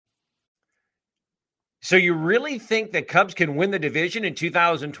So you really think that Cubs can win the division in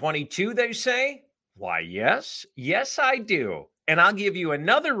 2022, they say? Why, yes. Yes, I do. And I'll give you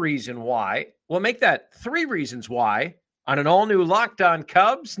another reason why. We'll make that 3 reasons why on an all-new Locked On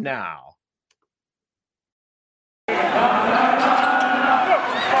Cubs now. You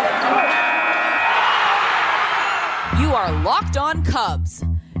are Locked On Cubs,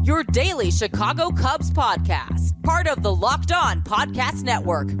 your daily Chicago Cubs podcast, part of the Locked On Podcast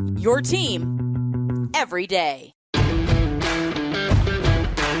Network, your team every day.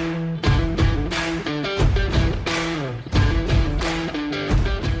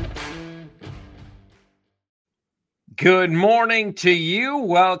 Good morning to you.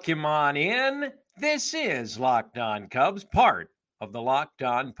 Welcome on in. This is Locked On Cubs, part of the Locked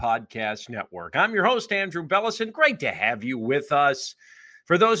On Podcast Network. I'm your host, Andrew Bellison. Great to have you with us.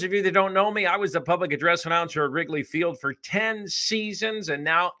 For those of you that don't know me, I was the public address announcer at Wrigley Field for 10 seasons and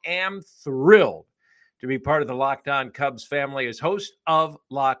now am thrilled to be part of the Locked On Cubs family as host of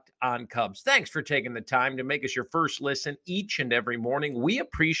Locked On Cubs. Thanks for taking the time to make us your first listen each and every morning. We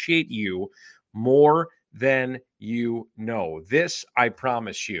appreciate you more than you know. This, I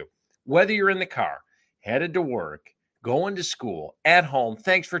promise you. Whether you're in the car, headed to work, going to school, at home,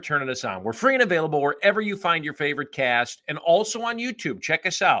 thanks for turning us on. We're free and available wherever you find your favorite cast and also on YouTube. Check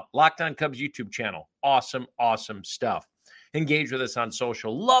us out, Locked On Cubs YouTube channel. Awesome, awesome stuff. Engage with us on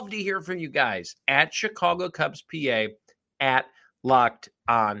social. Love to hear from you guys at Chicago Cubs PA, at Locked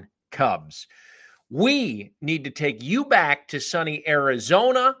On Cubs. We need to take you back to sunny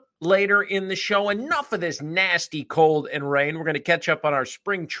Arizona later in the show. Enough of this nasty cold and rain. We're going to catch up on our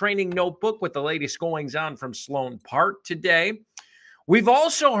spring training notebook with the latest goings on from Sloan Park today. We've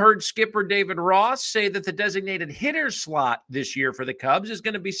also heard skipper David Ross say that the designated hitter slot this year for the Cubs is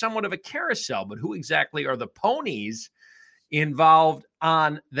going to be somewhat of a carousel, but who exactly are the ponies involved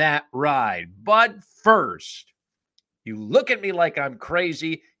on that ride? But first, you look at me like I'm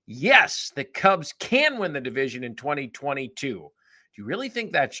crazy. Yes, the Cubs can win the division in 2022. Do you really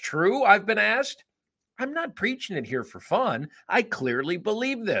think that's true? I've been asked. I'm not preaching it here for fun. I clearly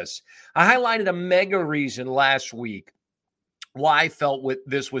believe this. I highlighted a mega reason last week why I felt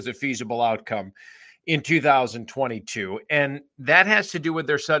this was a feasible outcome in 2022, and that has to do with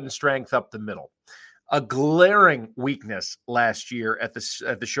their sudden strength up the middle. A glaring weakness last year at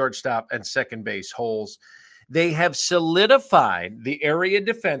the shortstop and second base holes. They have solidified the area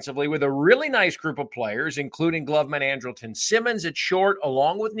defensively with a really nice group of players, including Gloveman Andrelton Simmons at short,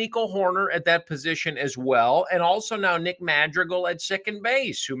 along with Nico Hoerner at that position as well, and also now Nick Madrigal at second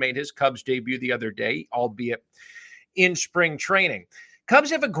base, who made his Cubs debut the other day, albeit in spring training.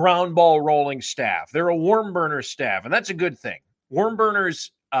 Cubs have a ground ball rolling staff. They're a worm burner staff, and that's a good thing. Worm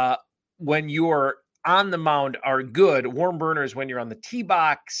burners, when you're on the mound, are good. Worm burners when you're on the tee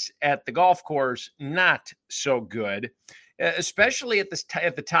box at the golf course, not so good, especially at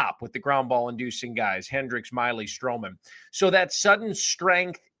the top with the ground ball inducing guys, Hendricks, Miley, Stroman. So that sudden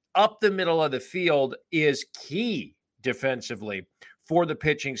strength up the middle of the field is key defensively for the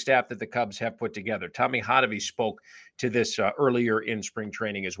pitching staff that the Cubs have put together. Tommy Hotovy spoke to this earlier in spring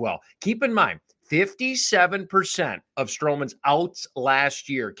training as well. Keep in mind, 57% of Stroman's outs last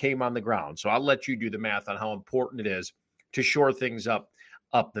year came on the ground. So I'll let you do the math on how important it is to shore things up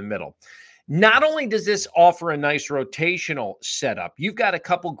the middle. Not only does this offer a nice rotational setup, you've got a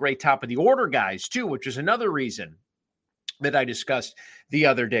couple great top of the order guys too, which is another reason that I discussed the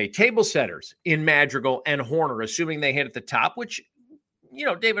other day. Table setters in Madrigal and Hoerner, assuming they hit at the top, which, you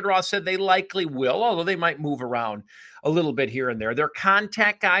know, David Ross said they likely will, although they might move around a little bit here and there. Their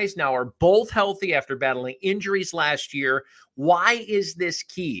contact guys now are both healthy after battling injuries last year. Why is this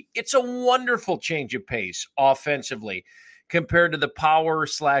key? It's a wonderful change of pace offensively compared to the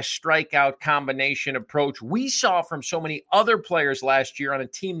power/strikeout combination approach we saw from so many other players last year on a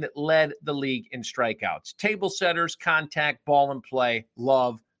team that led the league in strikeouts. Table setters, contact, ball and play.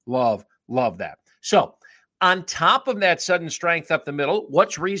 Love, love, love that. So, on top of that sudden strength up the middle,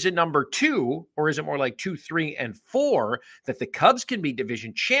 what's reason number 2, or is it more like 2, 3, and 4, that the Cubs can be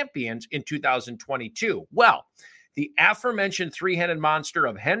division champions in 2022? Well, the aforementioned three-headed monster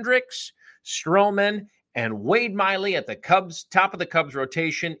of Hendricks, Stroman, and Wade Miley at the Cubs, top of the Cubs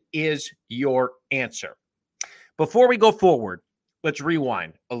rotation is your answer. Before we go forward, let's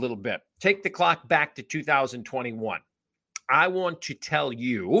rewind a little bit. Take the clock back to 2021. I want to tell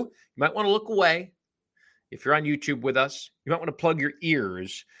you, you might want to look away. If you're on YouTube with us, you might want to plug your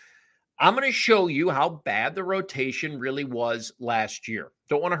ears. I'm going to show you how bad the rotation really was last year.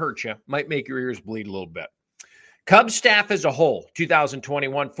 Don't want to hurt you. Might make your ears bleed a little bit. Cubs staff as a whole,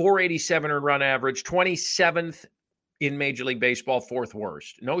 2021, 487 earned run average, 27th in Major League Baseball, fourth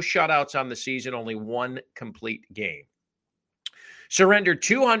worst. No shutouts on the season, only one complete game. Surrendered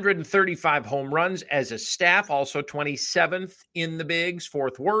 235 home runs as a staff, also 27th in the bigs,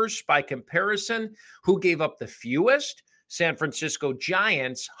 fourth worst. By comparison, who gave up the fewest? San Francisco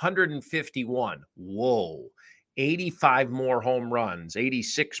Giants, 151. Whoa. 85 more home runs,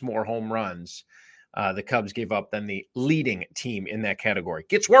 86 more home runs the Cubs gave up than the leading team in that category.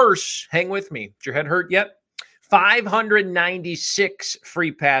 Gets worse. Hang with me. Is your head hurt yet? 596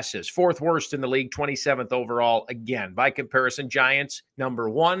 free passes, fourth worst in the league, 27th overall. Again, by comparison, Giants, number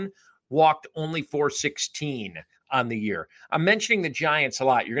one, walked only 416 on the year. I'm mentioning the Giants a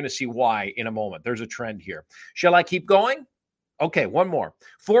lot. You're going to see why in a moment. There's a trend here. Shall I keep going? Okay, one more.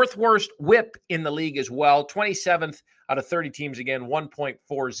 Fourth worst whip in the league as well. 27th out of 30 teams again,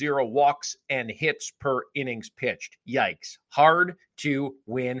 1.40 walks and hits per innings pitched. Yikes. Hard to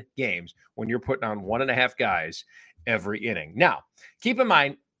win games when you're putting on 1.5 guys every inning. Now, keep in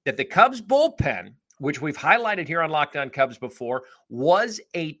mind that the Cubs bullpen, which we've highlighted here on Locked On Cubs before, was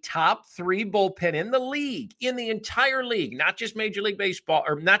a top 3 bullpen in the league, in the entire league, not just Major League Baseball,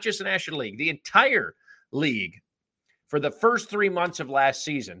 or not just the National League, the entire league, for the first 3 months of last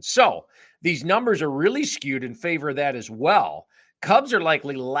season. So these numbers are really skewed in favor of that as well. Cubs are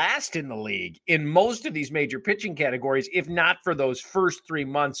likely last in the league in most of these major pitching categories, if not for those first 3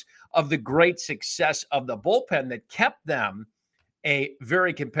 months of the great success of the bullpen that kept them a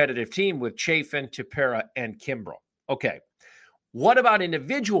very competitive team with Chafin, Tepera, and Kimbrel. Okay, what about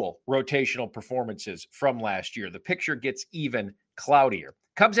individual rotational performances from last year? The picture gets even cloudier.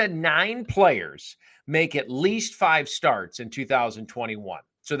 Cubs had 9 players make at least 5 starts in 2021.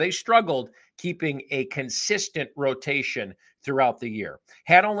 So they struggled keeping a consistent rotation throughout the year.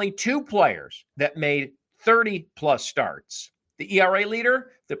 Had only 2 players that made 30-plus starts. The ERA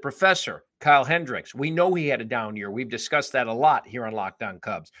leader, the professor, Kyle Hendricks. We know he had a down year. We've discussed that a lot here on Locked On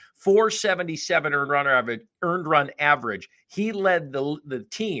Cubs. 477 earned run average. He led the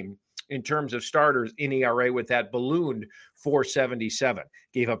team in terms of starters in ERA with that ballooned 477.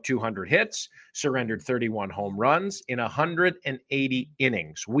 Gave up 200 hits, surrendered 31 home runs in 180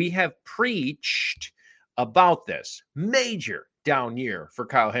 innings. We have preached about this major down year for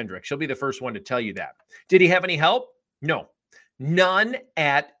Kyle Hendricks. He'll be the first one to tell you that. Did he have any help? No, none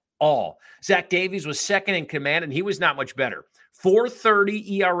at all. Zach Davies was second in command, and he was not much better. 4.30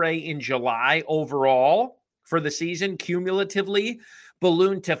 ERA in July overall for the season, cumulatively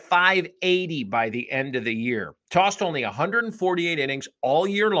ballooned to 5.80 by the end of the year. Tossed only 148 innings all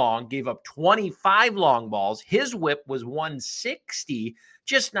year long, gave up 25 long balls. His whip was 160,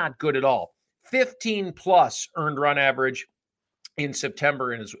 just not good at all. 15-plus earned run average in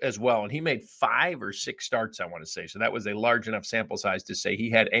September as well. And he made 5 or 6 starts, I want to say. So that was a large enough sample size to say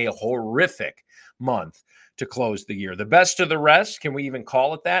he had a horrific month to close the year. The best of the rest, can we even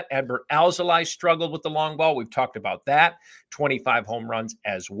call it that? Adbert Alzolay struggled with the long ball. We've talked about that. 25 home runs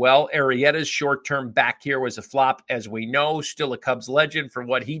as well. Arrieta's short-term back here was a flop, as we know. Still a Cubs legend for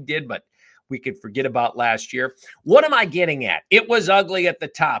what he did, but we could forget about last year. What am I getting at? It was ugly at the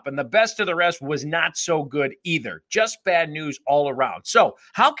top, and the best of the rest was not so good either. Just bad news all around. So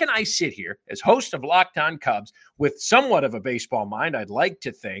how can I sit here as host of Locked On Cubs with somewhat of a baseball mind, I'd like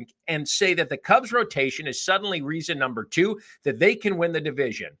to think, and say that the Cubs rotation is suddenly reason number 2 that they can win the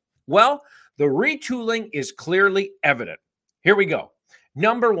division? Well, the retooling is clearly evident. Here we go.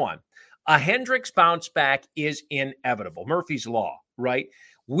 Number 1, a Hendricks bounce back is inevitable. Murphy's Law, right?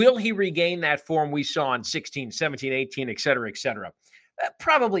 Will he regain that form we saw in 16, 17, 18, et cetera, et cetera?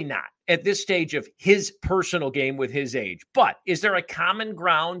 Probably not at this stage of his personal game with his age. But is there a common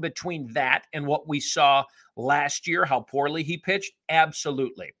ground between that and what we saw last year, how poorly he pitched?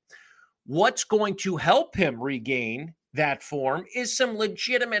 Absolutely. What's going to help him regain that form is some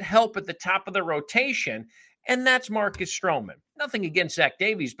legitimate help at the top of the rotation, and that's Marcus Stroman. Nothing against Zach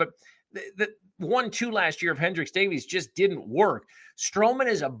Davies, but the 1-2 last year of Hendricks Davies just didn't work. Stroman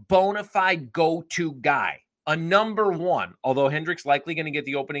is a bona fide go-to guy, a number 1, although Hendricks likely going to get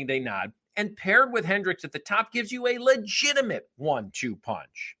the opening day nod, and paired with Hendricks at the top gives you a legitimate 1-2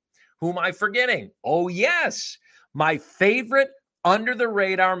 punch. Who am I forgetting? Oh, yes, my favorite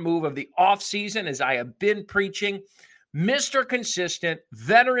under-the-radar move of the offseason, as I have been preaching, Mr. Consistent,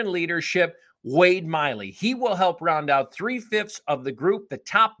 veteran leadership, Wade Miley. He will help round out 3/5 of the group, the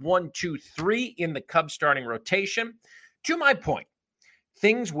top 1, 2, 3 in the Cubs starting rotation. To my point,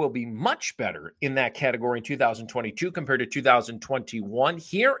 things will be much better in that category in 2022 compared to 2021.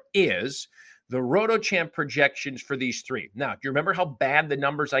 Here is the RotoChamp projections for these 3. Now, do you remember how bad the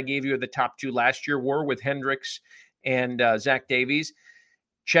numbers I gave you of the top 2 last year were with Hendricks and Zach Davies?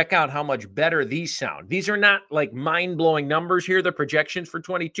 Check out how much better these sound. These are not like mind-blowing numbers here, the projections for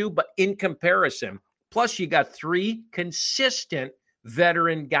 22, but in comparison, plus you got 3 consistent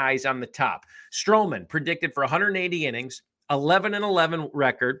veteran guys on the top. Stroman predicted for 180 innings, 11-11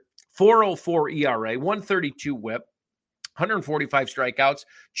 record, 4.04 ERA, 132 whip, 145 strikeouts,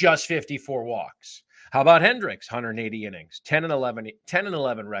 just 54 walks. How about Hendricks? 180 innings,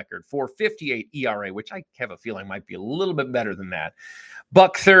 10-11 record, 4.58 ERA, which I have a feeling might be a little bit better than that.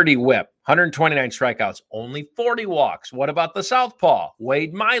 Buck 30 whip, 129 strikeouts, only 40 walks. What about the southpaw?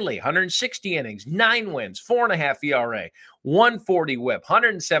 Wade Miley, 160 innings, 9 wins, 4.5 ERA, 140 whip,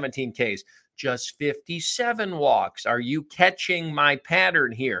 117 Ks, just 57 walks. Are you catching my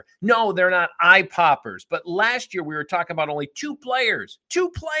pattern here? No, they're not eye poppers. But last year we were talking about only two players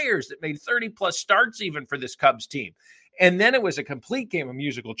that made 30-plus starts even for this Cubs team. And then it was a complete game of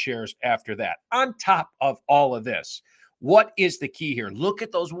musical chairs after that. On top of all of this, what is the key here? Look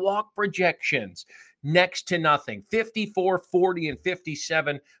at those walk projections. Next to nothing, 54, 40, and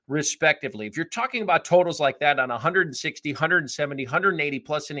 57 respectively. If you're talking about totals like that on 160, 170, 180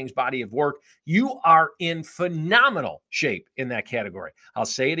 plus innings body of work, you are in phenomenal shape in that category. I'll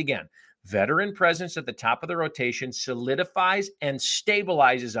say it again. Veteran presence at the top of the rotation solidifies and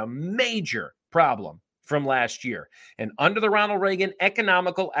stabilizes a major problem from last year. And under the Ronald Reagan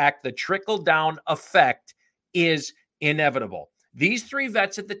Economical Act, the trickle-down effect is inevitable. These 3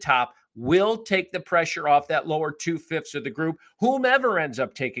 vets at the top will take the pressure off that lower 2/5 of the group, whomever ends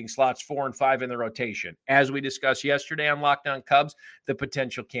up taking slots 4 and 5 in the rotation. As we discussed yesterday on Locked On Cubs, the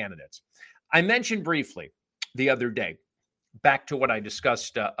potential candidates. I mentioned briefly the other day, back to what I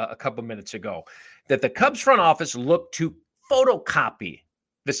discussed a couple minutes ago, that the Cubs front office looked to photocopy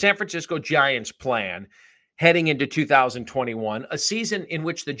the San Francisco Giants plan heading into 2021, a season in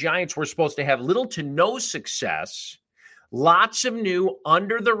which the Giants were supposed to have little to no success. Lots of new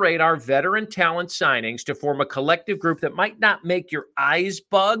under-the-radar veteran talent signings to form a collective group that might not make your eyes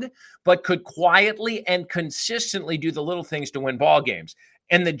bug, but could quietly and consistently do the little things to win ball games.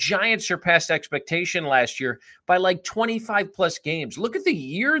 And the Giants surpassed expectation last year by like 25-plus games. Look at the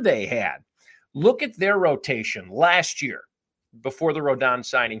year they had. Look at their rotation last year before the Rodon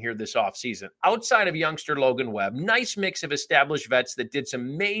signing here this offseason. Outside of youngster Logan Webb, nice mix of established vets that did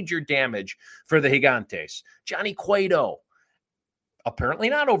some major damage for the Gigantes. Johnny Cueto, apparently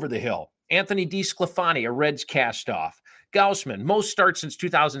not over the hill. Anthony DeSclafani, a Reds cast-off. Gausman, most starts since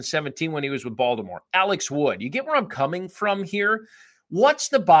 2017 when he was with Baltimore. Alex Wood. You get where I'm coming from here? What's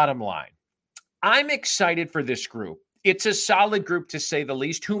the bottom line? I'm excited for this group. It's a solid group, to say the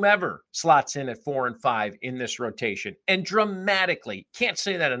least, whomever slots in at 4 and 5 in this rotation. And dramatically, can't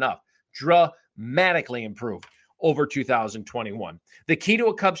say that enough, dramatically improved over 2021. The key to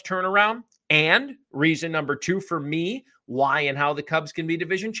a Cubs turnaround, and reason number 2 for me, why and how the Cubs can be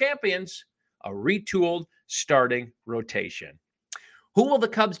division champions, a retooled starting rotation. Who will the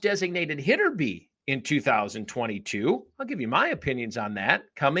Cubs' designated hitter be in 2022? I'll give you my opinions on that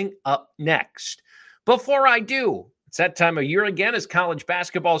coming up next. Before I do, it's that time of year again as college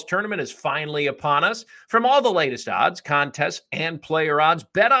basketball's tournament is finally upon us. From all the latest odds, contests, and player odds,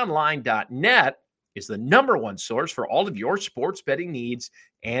 BetOnline.net is the #1 source for all of your sports betting needs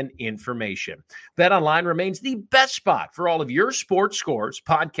and information. BetOnline remains the best spot for all of your sports scores,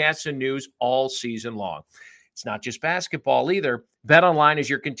 podcasts, and news all season long. It's not just basketball either. BetOnline is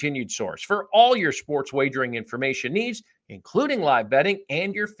your continued source for all your sports wagering information needs, including live betting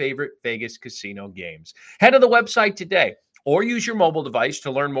and your favorite Vegas casino games. Head to the website today or use your mobile device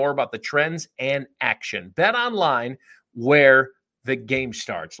to learn more about the trends and action. BetOnline, where the game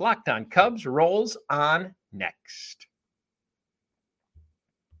starts. Locked On Cubs rolls on next.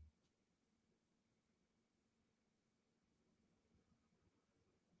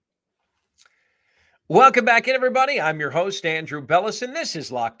 Welcome back in, everybody. I'm your host, Andrew Bellis, and this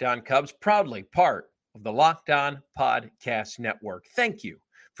is Locked On Cubs, proudly part of the Locked On Podcast Network. Thank you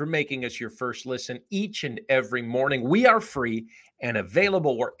for making us your first listen each and every morning. We are free and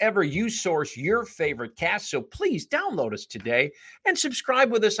available wherever you source your favorite cast, so please download us today and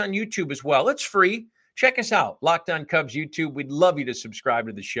subscribe with us on YouTube as well. It's free. Check us out, Locked On Cubs YouTube. We'd love you to subscribe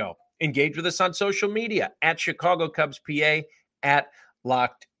to the show. Engage with us on social media at Chicago Cubs PA, at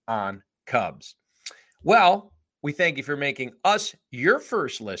Locked On Cubs. Well, we thank you for making us your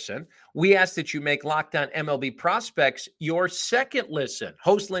first listen. We ask that you make Locked On MLB Prospects your second listen.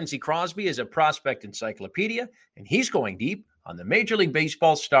 Host Lindsey Crosby is a prospect encyclopedia, and he's going deep on the Major League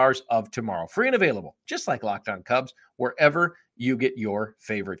Baseball stars of tomorrow. Free and available, just like Locked On Cubs, wherever you get your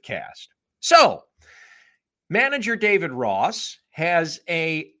favorite cast. So, manager David Ross has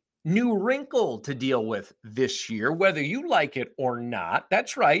a new wrinkle to deal with this year, whether you like it or not.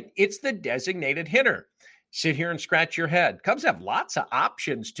 That's right. It's the designated hitter. Sit here and scratch your head. Cubs have lots of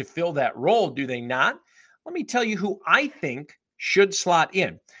options to fill that role, do they not? Let me tell you who I think should slot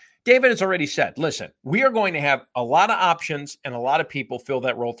in. David has already said, listen, we are going to have a lot of options and a lot of people fill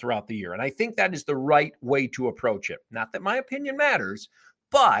that role throughout the year. And I think that is the right way to approach it. Not that my opinion matters,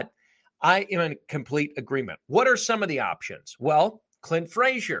 but I am in complete agreement. What are some of the options? Well, Clint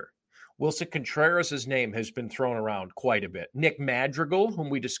Frazier. Willson Contreras' name has been thrown around quite a bit. Nick Madrigal,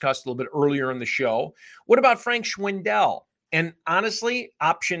 whom we discussed a little bit earlier in the show. What about Frank Schwindel? And honestly,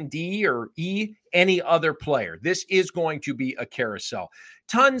 option D or E, any other player. This is going to be a carousel.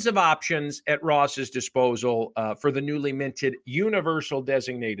 Tons of options at Ross's disposal for the newly minted universal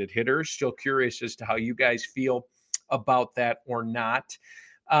designated hitter. Still curious as to how you guys feel about that or not.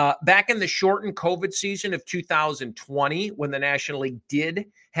 Back in the shortened COVID season of 2020, when the National League did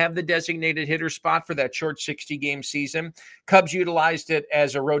have the designated hitter spot for that short 60-game season, Cubs utilized it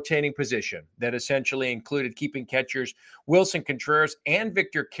as a rotating position that essentially included keeping catchers Willson Contreras and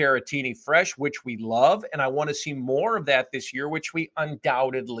Victor Caratini fresh, which we love, and I want to see more of that this year, which we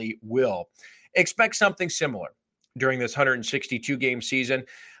undoubtedly will. Expect something similar during this 162-game season.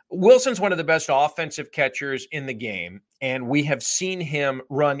 Wilson's one of the best offensive catchers in the game, and we have seen him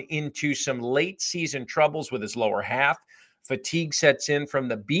run into some late season troubles with his lower half. Fatigue sets in from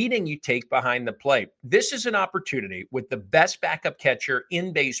the beating you take behind the plate. This is an opportunity with the best backup catcher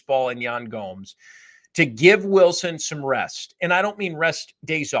in baseball in Yan Gomes to give Willson some rest. And I don't mean rest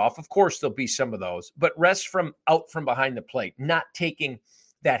days off. Of course, there'll be some of those, but rest from out from behind the plate, not taking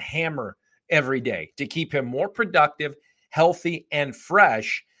that hammer every day to keep him more productive, healthy, and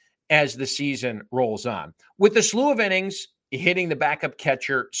fresh as the season rolls on. With the slew of innings hitting the backup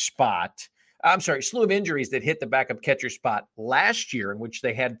catcher spot, slew of injuries that hit the backup catcher spot last year, in which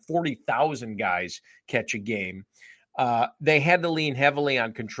they had 40,000 guys catch a game, they had to lean heavily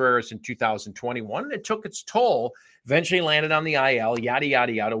on Contreras in 2021, and it took its toll. Eventually landed on the IL, yada,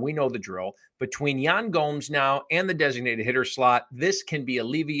 yada, yada. We know the drill. Between Yan Gomes now and the designated hitter slot, this can be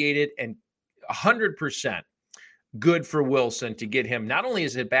alleviated and 100% good for Willson to get him not only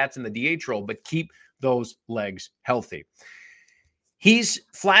his at-bats in the DH role, but keep those legs healthy. He's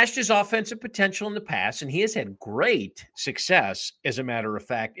flashed his offensive potential in the past, and he has had great success, as a matter of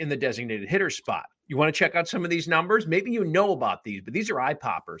fact, in the designated hitter spot. You want to check out some of these numbers? Maybe you know about these, but these are eye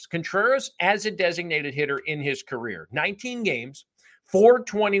poppers. Contreras as a designated hitter in his career, 19 games,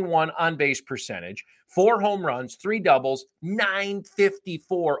 .421 on-base percentage, 4 home runs, 3 doubles,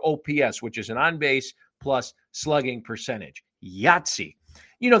 .954 OPS, which is an on-base plus slugging percentage. Yahtzee.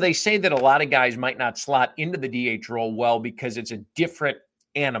 You know, they say that a lot of guys might not slot into the DH role well because it's a different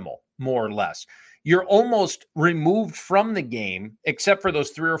animal, more or less. You're almost removed from the game, except for those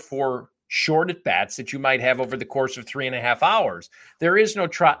 3 or 4 short at bats that you might have over the course of 3.5 hours. There is no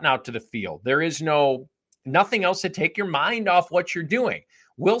trotting out to the field. There is nothing else to take your mind off what you're doing.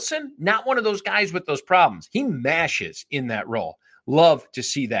 Willson, not one of those guys with those problems. He mashes in that role. Love to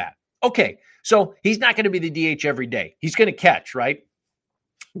see that. Okay, so he's not going to be the DH every day. He's going to catch, right?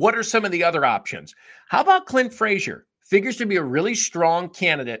 What are some of the other options? How about Clint Frazier? Figures to be a really strong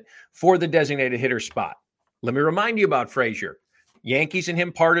candidate for the designated hitter spot. Let me remind you about Frazier. Yankees and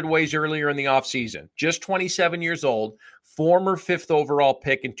him parted ways earlier in the offseason. Just 27 years old, former 5th overall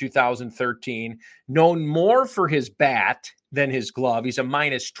pick in 2013, known more for his bat than his glove. He's a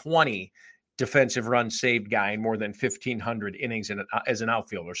 -20 defensive run saved guy in more than 1,500 innings as an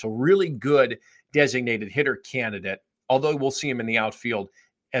outfielder. So really good designated hitter candidate, although we'll see him in the outfield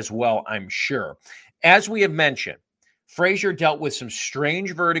as well, I'm sure. As we have mentioned, Frazier dealt with some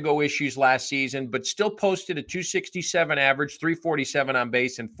strange vertigo issues last season, but still posted a .267 average, .347 on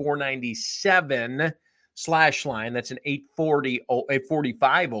base, and .497 slash line. That's an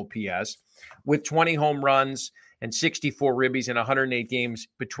 .845 OPS with 20 home runs and 64 ribbies in 108 games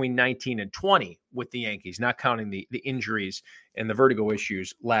between 19 and 20 with the Yankees, not counting the injuries and the vertigo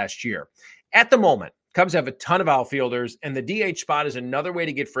issues last year. At the moment, Cubs have a ton of outfielders, and the DH spot is another way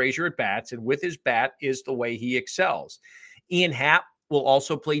to get Frazier at bats, and with his bat is the way he excels. Ian Happ will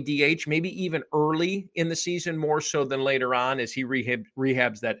also play DH, maybe even early in the season, more so than later on as he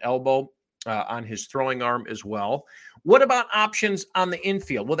rehabs that elbow on his throwing arm as well. What about options on the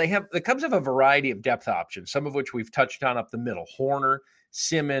infield? Well, the Cubs have a variety of depth options, some of which we've touched on up the middle. Horner,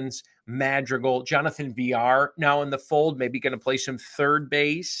 Simmons, Madrigal, Jonathan Villar now in the fold, maybe going to play some third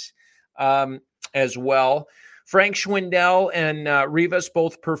base as well. Frank Schwindel and Rivas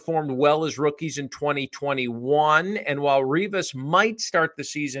both performed well as rookies in 2021. And while Rivas might start the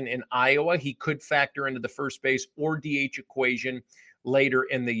season in Iowa, he could factor into the first base or DH equation later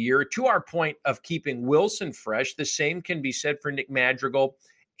in the year. To our point of keeping Wilson fresh, the same can be said for Nick Madrigal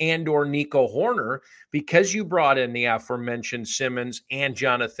and or Nico Hoerner, because you brought in the aforementioned Simmons and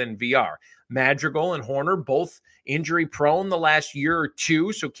Jonathan Villar. Madrigal and Hoerner both injury prone the last year or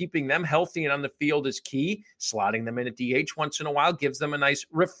two, so keeping them healthy and on the field is key. Slotting them in at DH once in a while gives them a nice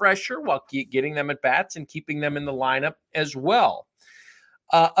refresher while getting them at bats and keeping them in the lineup as well.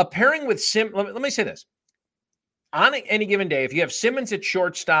 A pairing with let me say this. On any given day, if you have Simmons at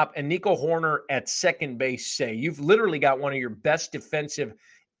shortstop and Nico Hoerner at second base, say, you've literally got one of your best defensive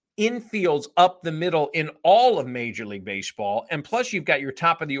infields up the middle in all of Major League Baseball. And plus you've got your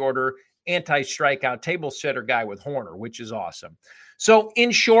top of the order anti-strikeout table setter guy with Hoerner, which is awesome. So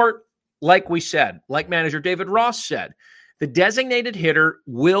in short, like we said, like manager David Ross said, the designated hitter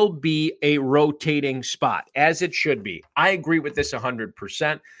will be a rotating spot, as it should be. I agree with this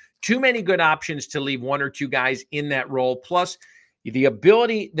 100%. Too many good options to leave one or two guys in that role. Plus, the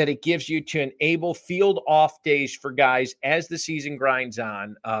ability that it gives you to enable field off days for guys as the season grinds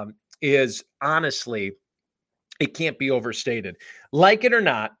on is honestly, it can't be overstated. Like it or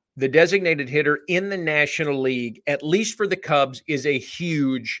not, the designated hitter in the National League, at least for the Cubs, is a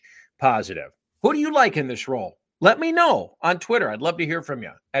huge positive. Who do you like in this role? Let me know on Twitter. I'd love to hear from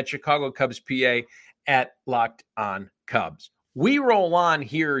you at Chicago Cubs PA, at Locked On Cubs. We roll on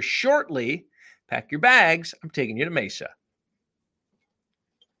here shortly. Pack your bags. I'm taking you to Mesa.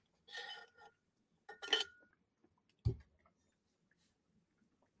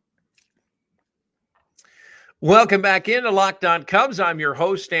 Welcome back into Locked On Cubs. I'm your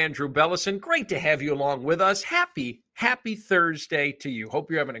host, Andrew Bellison. Great to have you along with us. Happy Thursday to you. Hope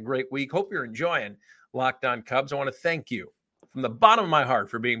you're having a great week. Hope you're enjoying Locked On Cubs. I want to thank you from the bottom of my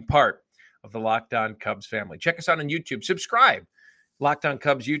heart for being part of the Locked On Cubs family. Check us out on YouTube. Subscribe. Locked On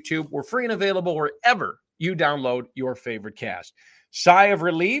Cubs YouTube. We're free and available wherever you download your favorite cast. Sigh of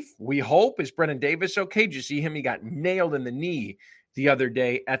relief, we hope. Is Brennan Davis okay? Did you see him? He got nailed in the knee the other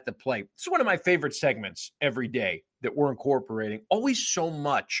day at the plate. It's one of my favorite segments every day that we're incorporating. Always so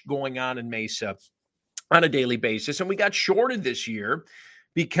much going on in Mesa on a daily basis. And we got shorted this year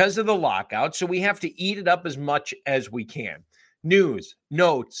because of the lockout. So we have to eat it up as much as we can. News,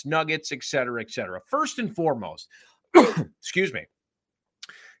 notes, nuggets, et cetera, et cetera. First and foremost, excuse me,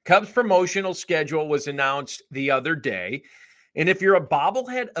 Cubs promotional schedule was announced the other day. And if you're a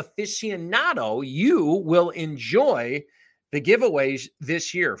bobblehead aficionado, you will enjoy the giveaways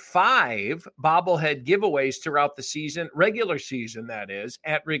this year. 5 bobblehead giveaways throughout the season, regular season, that is,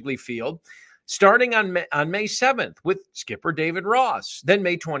 at Wrigley Field, starting on May 7th with skipper David Ross. Then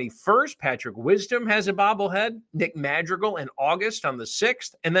May 21st, Patrick Wisdom has a bobblehead, Nick Madrigal in August on the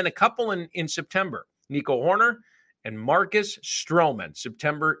 6th, and then a couple in September, Nico Hoerner and Marcus Stroman,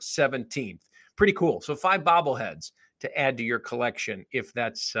 September 17th. Pretty cool. So 5 bobbleheads to add to your collection if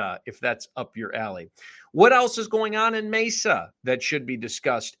that's up your alley. What else is going on in Mesa that should be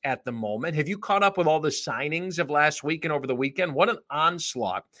discussed at the moment? Have you caught up with all the signings of last week and over the weekend? What an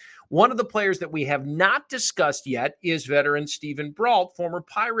onslaught. One of the players that we have not discussed yet is veteran Steven Brault, former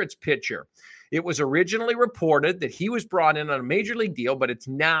Pirates pitcher. It was originally reported that he was brought in on a major league deal, but it's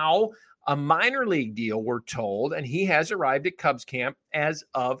now a minor league deal, we're told, and he has arrived at Cubs camp as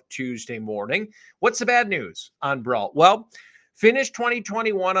of Tuesday morning. What's the bad news on Brault? Well, finished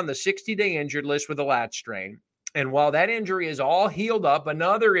 2021 on the 60-day injured list with a lat strain. And while that injury is all healed up,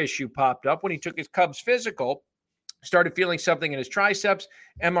 another issue popped up when he took his Cubs physical, started feeling something in his triceps.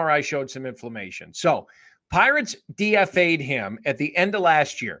 MRI showed some inflammation. So Pirates DFA'd him at the end of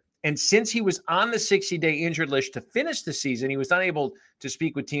last year. And since he was on the 60-day injured list to finish the season, he was unable to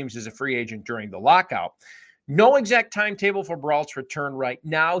speak with teams as a free agent during the lockout. No exact timetable for Brault's return right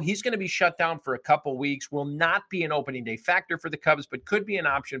now. He's going to be shut down for a couple weeks, will not be an opening day factor for the Cubs, but could be an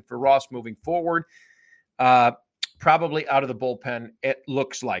option for Ross moving forward. Probably out of the bullpen, it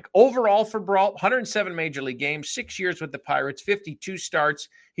looks like. Overall for Brault, 107 major league games, 6 years with the Pirates, 52 starts.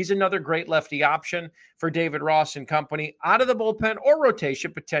 He's another great lefty option for David Ross and company. Out of the bullpen or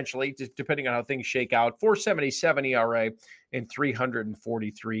rotation, potentially, depending on how things shake out. 4.77 ERA in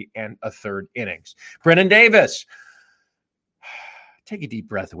 343 1/3 innings. Brennan Davis. Take a deep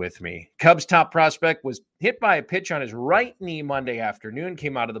breath with me. Cubs top prospect was hit by a pitch on his right knee Monday afternoon,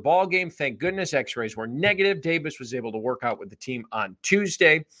 came out of the ball game. Thank goodness x-rays were negative. Davis was able to work out with the team on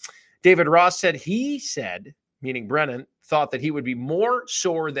Tuesday. David Ross said, meaning Brennan, thought that he would be more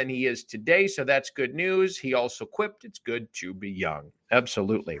sore than he is today. So that's good news. He also quipped, it's good to be young.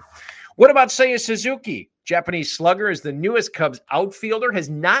 Absolutely. What about Seiya Suzuki? Japanese slugger is the newest Cubs outfielder, has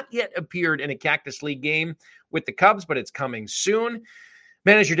not yet appeared in a Cactus League game with the Cubs, but it's coming soon.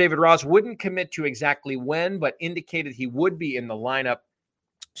 Manager David Ross wouldn't commit to exactly when, but indicated he would be in the lineup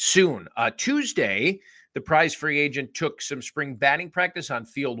soon. Tuesday, the prize free agent took some spring batting practice on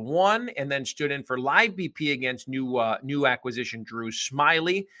field 1 and then stood in for live BP against new acquisition Drew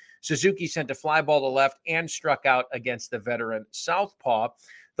Smiley. Suzuki sent a fly ball to left and struck out against the veteran southpaw.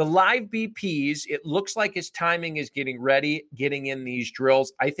 The live BPs, it looks like his timing is getting ready, getting in these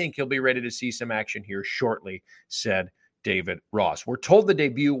drills. I think he'll be ready to see some action here shortly, said David Ross. We're told the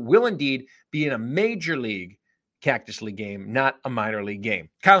debut will indeed be in a major league Cactus League game, not a minor league game.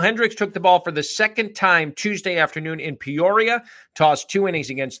 Kyle Hendricks took the ball for the second time Tuesday afternoon in Peoria, tossed 2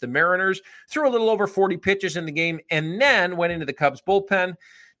 innings against the Mariners, threw a little over 40 pitches in the game, and then went into the Cubs bullpen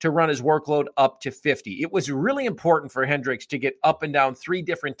to run his workload up to 50. It was really important for Hendricks to get up and down 3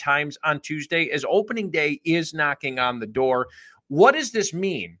 different times on Tuesday as opening day is knocking on the door. What does this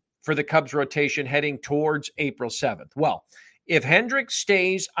mean for the Cubs rotation heading towards April 7th? Well, if Hendricks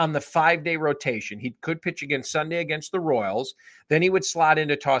stays on the 5-day rotation, he could pitch again Sunday against the Royals. Then he would slot in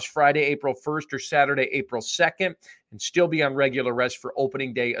to toss Friday, April 1st or Saturday, April 2nd, and still be on regular rest for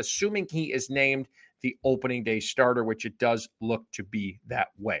opening day, assuming he is named the opening day starter, which it does look to be that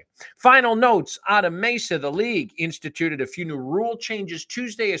way. Final notes out of Mesa. The league instituted a few new rule changes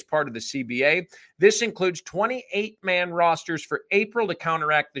Tuesday as part of the CBA. This includes 28-man rosters for April to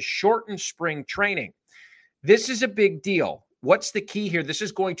counteract the shortened spring training. This is a big deal. What's the key here? This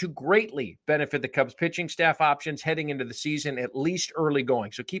is going to greatly benefit the Cubs pitching staff options heading into the season, at least early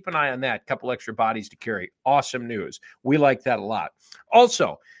going. So keep an eye on that. Couple extra bodies to carry. Awesome news. We like that a lot.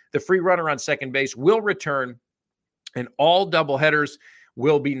 Also, the free runner on second base will return, and all doubleheaders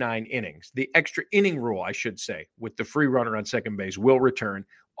will be 9 innings. The extra inning rule, I should say, with the free runner on second base will return.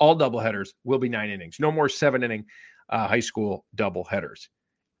 All doubleheaders will be 9 innings. No more 7-inning high school doubleheaders.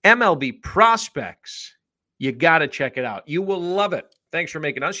 MLB prospects. You got to check it out. You will love it. Thanks for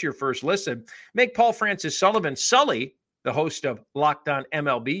making us your first listen. Make Paul Francis Sullivan, Sully, the host of Locked On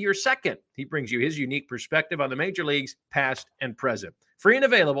MLB, your second. He brings you his unique perspective on the major leagues, past and present. Free and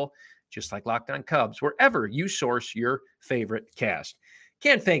available, just like Locked On Cubs, wherever you source your favorite cast.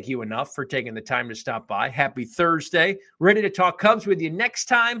 Can't thank you enough for taking the time to stop by. Happy Thursday. Ready to talk Cubs with you next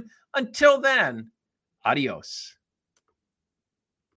time. Until then, adios.